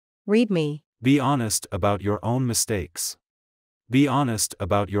Read me. Be honest about your own mistakes. Be honest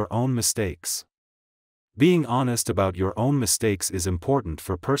about your own mistakes. Being honest about your own mistakes is important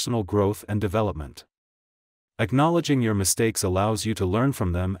for personal growth and development. Acknowledging your mistakes allows you to learn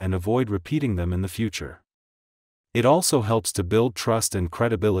from them and avoid repeating them in the future. It also helps to build trust and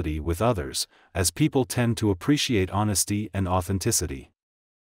credibility with others, as people tend to appreciate honesty and authenticity.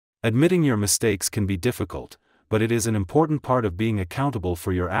 Admitting your mistakes can be difficult, but it is an important part of being accountable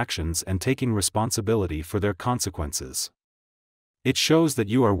for your actions and taking responsibility for their consequences. It shows that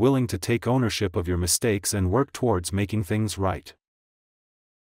you are willing to take ownership of your mistakes and work towards making things right.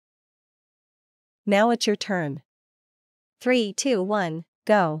 Now it's your turn. 3, 2, 1,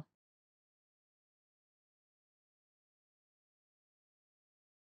 go.